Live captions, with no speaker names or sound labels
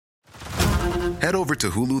Head over to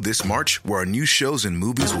Hulu this March, where our new shows and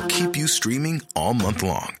movies will keep you streaming all month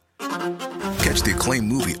long. Catch the acclaimed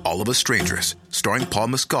movie All of Us Strangers, starring Paul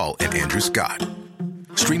Mescal and Andrew Scott.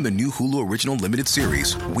 Stream the new Hulu original limited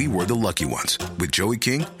series We Were the Lucky Ones with Joey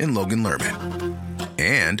King and Logan Lerman.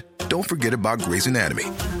 And don't forget about Grey's Anatomy.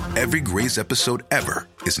 Every Grey's episode ever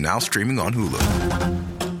is now streaming on Hulu.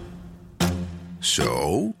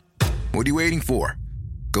 So, what are you waiting for?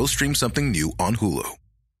 Go stream something new on Hulu.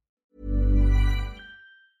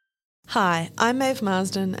 Hi, I'm Maeve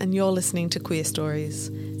Marsden and you're listening to Queer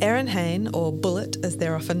Stories. Erin, Heine, or Bullet as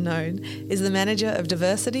they're often known, is the Manager of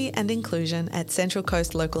Diversity and Inclusion at Central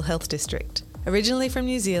Coast Local Health District. Originally from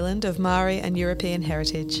New Zealand of Maori and European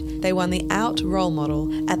heritage, they won the Out Role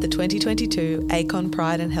Model at the 2022 ACON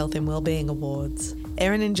Pride and Health and Wellbeing Awards.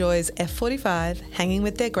 Erin enjoys F45, hanging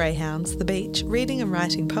with their greyhounds, the beach, reading and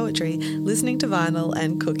writing poetry, listening to vinyl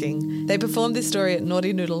and cooking. They performed this story at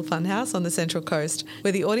Naughty Noodle Funhouse on the Central Coast,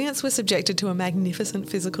 where the audience was subjected to a magnificent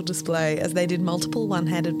physical display as they did multiple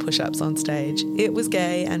one-handed push-ups on stage. It was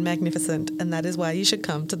gay and magnificent, and that is why you should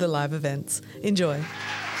come to the live events. Enjoy.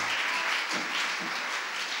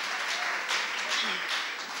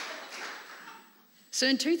 So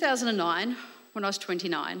in 2009, when I was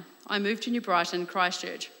 29, I moved to New Brighton,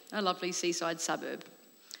 Christchurch, a lovely seaside suburb.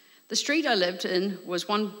 The street I lived in was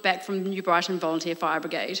one back from the New Brighton Volunteer Fire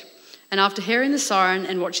Brigade, and after hearing the siren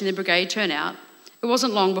and watching the brigade turn out, it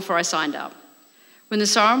wasn't long before I signed up. When the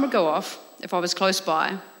siren would go off, if I was close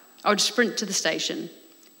by, I would sprint to the station.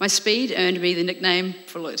 My speed earned me the nickname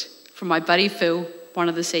Bullet from my buddy Phil, one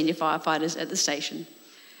of the senior firefighters at the station.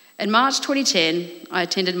 In March 2010, I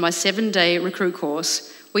attended my 7-day recruit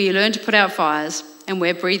course where you learn to put out fires and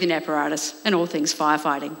wear breathing apparatus and all things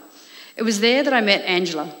firefighting. It was there that I met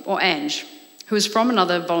Angela, or Ange, who was from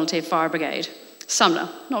another volunteer fire brigade, Sumner,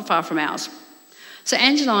 not far from ours. So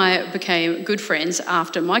Ange and I became good friends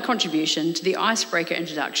after my contribution to the icebreaker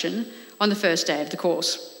introduction on the first day of the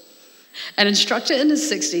course. An instructor in his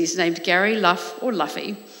 60s named Gary Luff, or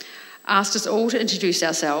Luffy, asked us all to introduce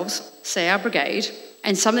ourselves, say our brigade,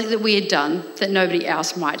 and something that we had done that nobody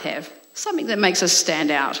else might have, something that makes us stand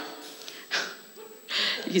out.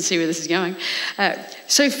 You can see where this is going.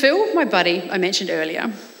 So Phil, my buddy I mentioned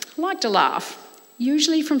earlier, liked to laugh,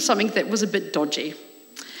 usually from something that was a bit dodgy.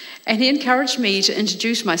 And he encouraged me to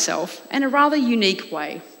introduce myself in a rather unique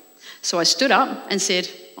way. So I stood up and said,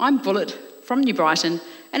 I'm Bullet from New Brighton,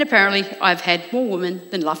 and apparently I've had more women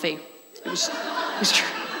than Luffy. It was true.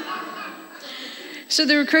 So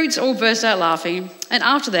the recruits all burst out laughing, and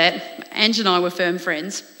after that, Ange and I were firm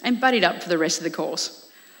friends and buddied up for the rest of the course.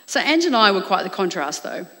 So Ange and I were quite the contrast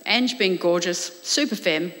though. Ange being gorgeous, super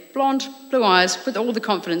femme, blonde, blue eyes, with all the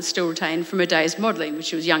confidence still retained from her days modelling when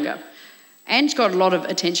she was younger. Ange got a lot of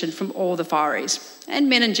attention from all the fireys, and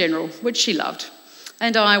men in general, which she loved.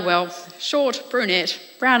 And I, well, short, brunette,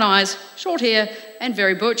 brown eyes, short hair, and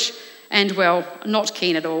very butch, and, well, not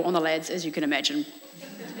keen at all on the lads, as you can imagine.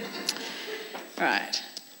 Right,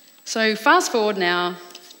 so fast forward now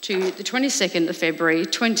to the 22nd of February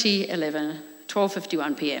 2011,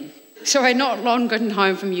 12:51 p.m. So I had not long gotten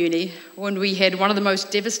home from uni when we had one of the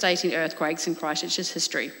most devastating earthquakes in Christchurch's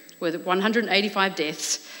history, with 185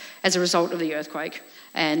 deaths as a result of the earthquake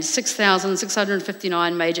and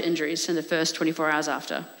 6,659 major injuries in the first 24 hours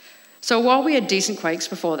after. So while we had decent quakes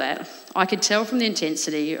before that, I could tell from the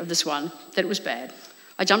intensity of this one that it was bad.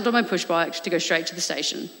 I jumped on my push bike to go straight to the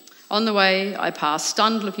station. On the way, I passed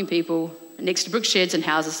stunned-looking people next to brick sheds and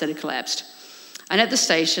houses that had collapsed. And at the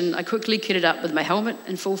station, I quickly kitted up with my helmet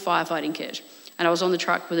and full firefighting kit, and I was on the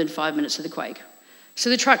truck within 5 minutes of the quake. So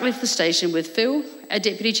the truck left the station with Phil, our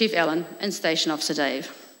Deputy Chief Ellen, and Station Officer Dave.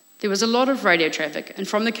 There was a lot of radio traffic, and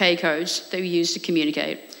from the K codes that we used to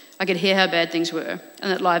communicate, I could hear how bad things were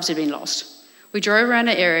and that lives had been lost. We drove around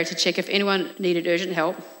our area to check if anyone needed urgent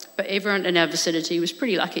help, but everyone in our vicinity was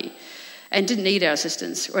pretty lucky and didn't need our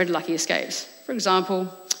assistance or had lucky escapes. For example,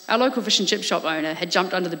 our local fish and chip shop owner had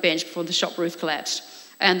jumped under the bench before the shop roof collapsed,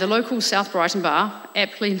 and the local South Brighton bar,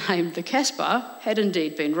 aptly named the Cass Bar, had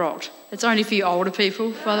indeed been rocked. It's only for you older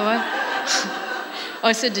people, by the way.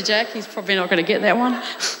 I said to Jack, he's probably not going to get that one.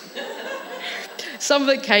 Some of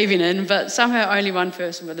it caving in, but somehow only one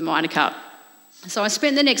person with a minor cut. So I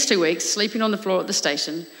spent the next 2 weeks sleeping on the floor at the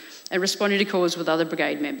station and responding to calls with other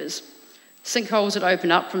brigade members. Sinkholes had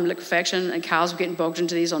opened up from liquefaction and cars were getting bogged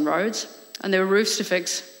into these on roads, and there were roofs to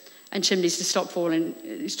fix and chimneys to stop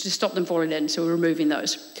them falling in, so we were removing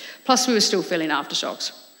those. Plus we were still feeling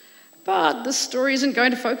aftershocks. But this story isn't going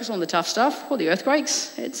to focus on the tough stuff or the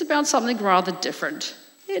earthquakes. It's about something rather different.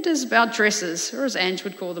 It is about dresses, or as Ange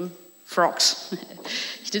would call them, frocks.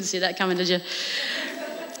 You didn't see that coming, did you?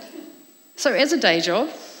 So as a day job,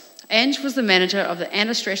 Ange was the manager of the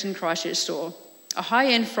Anna Stratton Christchurch store, a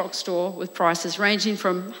high-end Frocks store with prices ranging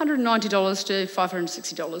from $190 to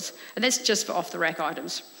 $560, and that's just for off-the-rack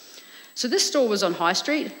items. So this store was on High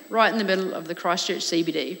Street, right in the middle of the Christchurch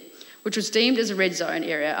CBD, which was deemed as a red zone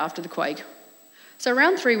area after the quake. So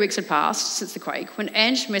around 3 weeks had passed since the quake when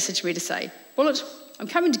Ange messaged me to say, "Bullet, I'm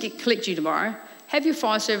coming to collect you tomorrow. Have your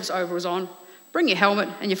fire service overalls on, bring your helmet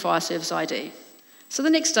and your fire service ID." So the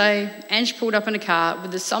next day, Ange pulled up in a car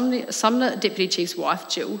with the Sumner Deputy Chief's wife,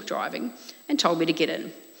 Jill, driving, and told me to get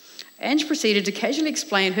in. Ange proceeded to casually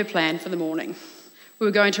explain her plan for the morning. We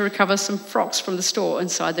were going to recover some frocks from the store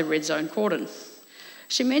inside the red zone cordon.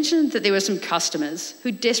 She mentioned that there were some customers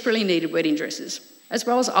who desperately needed wedding dresses, as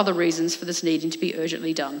well as other reasons for this needing to be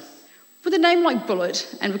urgently done. With a name like Bullet,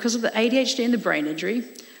 and because of the ADHD and the brain injury,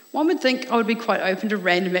 one would think I would be quite open to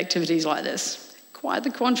random activities like this. Quite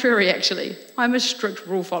the contrary, actually. I'm a strict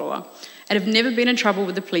rule follower and have never been in trouble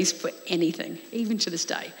with the police for anything, even to this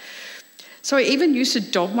day. So I even used to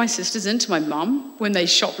dob my sisters into my mum when they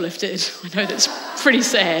shoplifted. I know that's pretty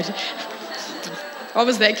sad. I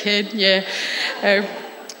was that kid, yeah.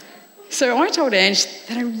 So I told Ange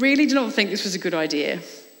that I really did not think this was a good idea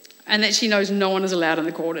and that she knows no one is allowed in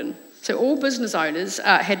the cordon. So all business owners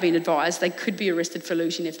had been advised they could be arrested for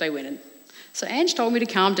looting if they went in. So Ange told me to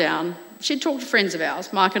calm down. She'd talked to friends of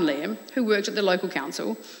ours, Mark and Liam, who worked at the local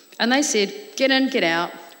council, and they said, "Get in, get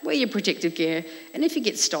out, wear your protective gear, and if you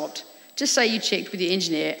get stopped, just say you checked with your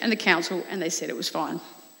engineer and the council and they said it was fine."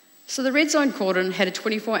 So the red zone cordon had a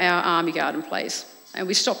 24-hour army guard in place, and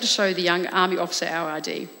we stopped to show the young army officer our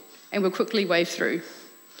ID, and were quickly waved through.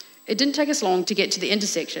 It didn't take us long to get to the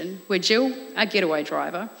intersection where Jill, our getaway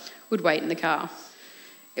driver, would wait in the car.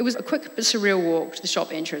 It was a quick but surreal walk to the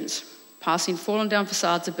shop entrance, passing fallen down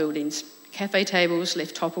facades of buildings, cafe tables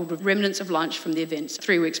left toppled with remnants of lunch from the events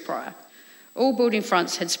 3 weeks prior. All building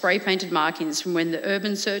fronts had spray-painted markings from when the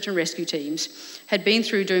urban search and rescue teams had been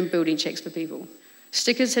through doing building checks for people.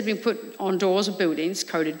 Stickers had been put on doors of buildings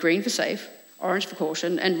coded green for safe, orange for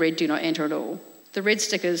caution, and red do not enter at all. The red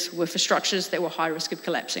stickers were for structures that were high risk of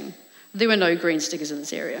collapsing. There were no green stickers in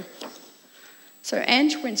this area. So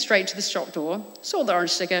Ange went straight to the shop door, saw the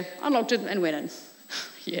orange sticker, unlocked it and went in.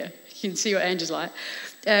 Yeah, you can see what Ange is like.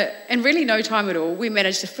 In really no time at all, we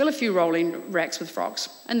managed to fill a few rolling racks with frocks,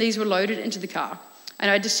 and these were loaded into the car. And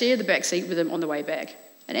I had to share the back seat with him on the way back.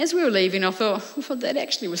 And as we were leaving, I thought, well, that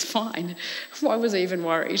actually was fine. Why was I even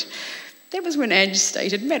worried? That was when Ange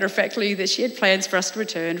stated matter-of-factly that she had plans for us to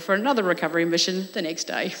return for another recovery mission the next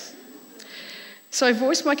day. So I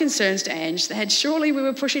voiced my concerns to Ange that surely we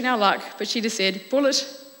were pushing our luck, but she just said, "Bullet,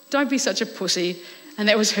 don't be such a pussy." And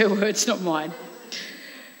that was her words, not mine.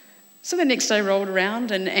 So the next day rolled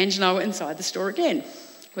around and Ange and I were inside the store again,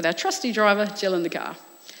 with our trusty driver, Jill, in the car.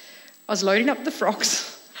 I was loading up the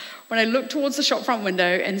frocks when I looked towards the shop front window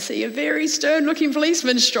and see a very stern-looking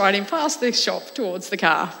policeman striding past the shop towards the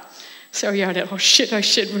car. So I yelled out, oh shit,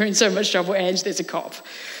 we're in so much trouble, Ange, there's a cop.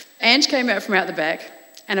 Ange came out from out the back,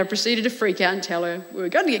 and I proceeded to freak out and tell her we were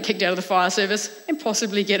going to get kicked out of the fire service and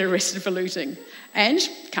possibly get arrested for looting. Ange,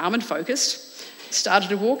 calm and focused, started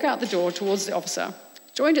to walk out the door towards the officer,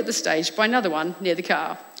 joined at the stage by another one near the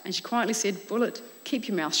car, and she quietly said, "Bullet, keep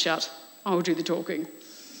your mouth shut, I'll do the talking."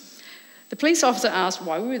 The police officer asked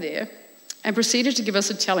why we were there and proceeded to give us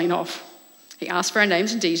a telling off. He asked for our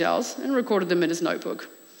names and details and recorded them in his notebook.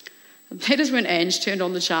 That is when Ange turned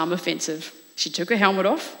on the charm offensive. She took her helmet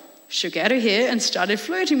off, shook out her hair and started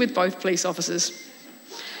flirting with both police officers.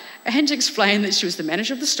 Ange explained that she was the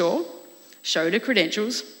manager of the store, showed her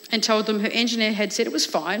credentials, and told them her engineer had said it was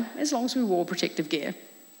fine as long as we wore protective gear.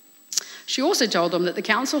 She also told them that the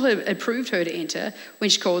council had approved her to enter when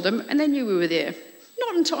she called them and they knew we were there.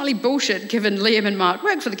 Not entirely bullshit given Liam and Mark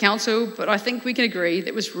work for the council, but I think we can agree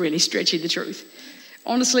that was really stretching the truth.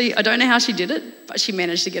 Honestly, I don't know how she did it, but she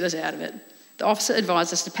managed to get us out of it. The officer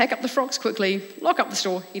advised us to pack up the frocks quickly, lock up the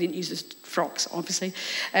store, he didn't use his frocks, obviously,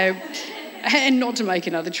 and not to make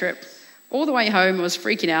another trip. All the way home, I was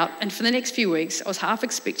freaking out, and for the next few weeks, I was half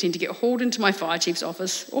expecting to get hauled into my fire chief's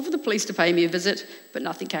office or for the police to pay me a visit, but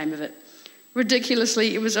nothing came of it.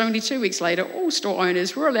 Ridiculously, it was only 2 weeks later, all store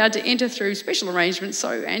owners were allowed to enter through special arrangements,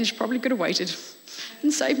 so Ange probably could have waited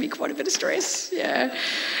and saved me quite a bit of stress, yeah.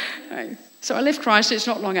 So I left Christchurch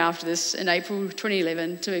not long after this, in April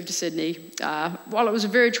 2011, to move to Sydney. While it was a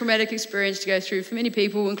very traumatic experience to go through for many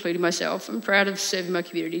people, including myself, I'm proud of serving my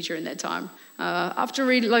community during that time. After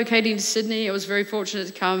relocating to Sydney, I was very fortunate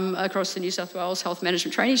to come across the New South Wales Health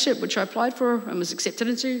Management Traineeship, which I applied for and was accepted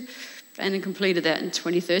into, and then completed that in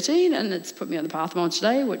 2013, and it's put me on the path I'm on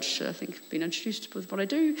today, which I think I've been introduced with what I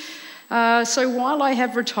do. So while I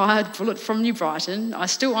have retired Bullet from New Brighton, I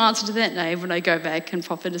still answer to that name when I go back and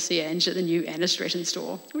pop in to see Ange at the new Anna Stratton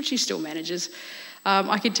store, which she still manages.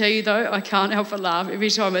 I can tell you though, I can't help but laugh every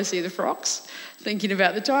time I see the Frocks, thinking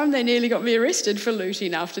about the time they nearly got me arrested for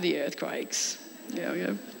looting after the earthquakes.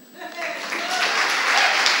 Yeah.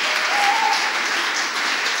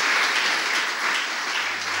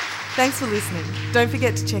 Thanks for listening. Don't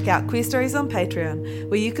forget to check out Queer Stories on Patreon,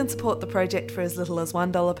 where you can support the project for as little as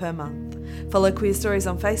 $1 per month. Follow Queer Stories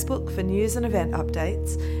on Facebook for news and event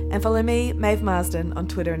updates, and follow me, Maeve Marsden, on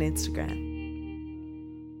Twitter and Instagram.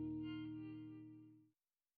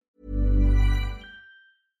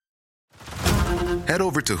 Head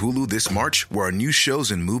over to Hulu this March, where our new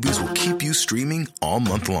shows and movies will keep you streaming all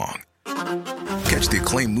month long. Catch the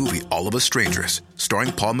acclaimed movie All of Us Strangers,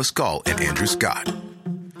 starring Paul Mescal and Andrew Scott.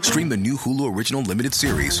 Stream the new Hulu original limited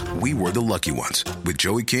series, We Were the Lucky Ones, with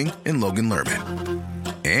Joey King and Logan Lerman.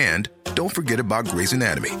 And don't forget about Grey's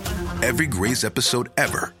Anatomy. Every Grey's episode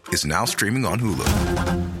ever is now streaming on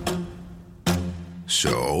Hulu.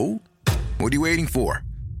 So, what are you waiting for?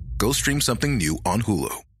 Go stream something new on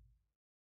Hulu.